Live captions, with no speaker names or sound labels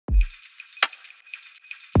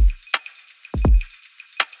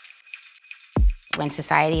when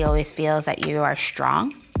society always feels that you are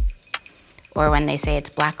strong, or when they say it's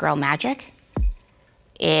black girl magic,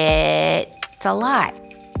 it's a lot.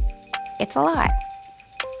 It's a lot.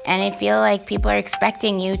 And I feel like people are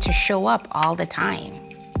expecting you to show up all the time.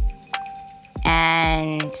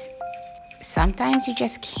 And sometimes you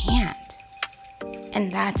just can't.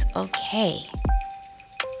 And that's okay.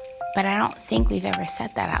 But I don't think we've ever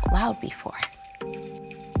said that out loud before.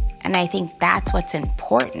 And I think that's what's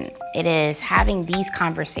important. It is having these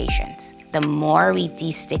conversations. The more we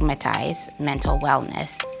destigmatize mental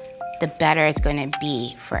wellness, the better it's going to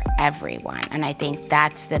be for everyone. And I think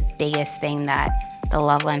that's the biggest thing that the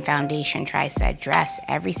Loveland Foundation tries to address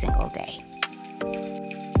every single day.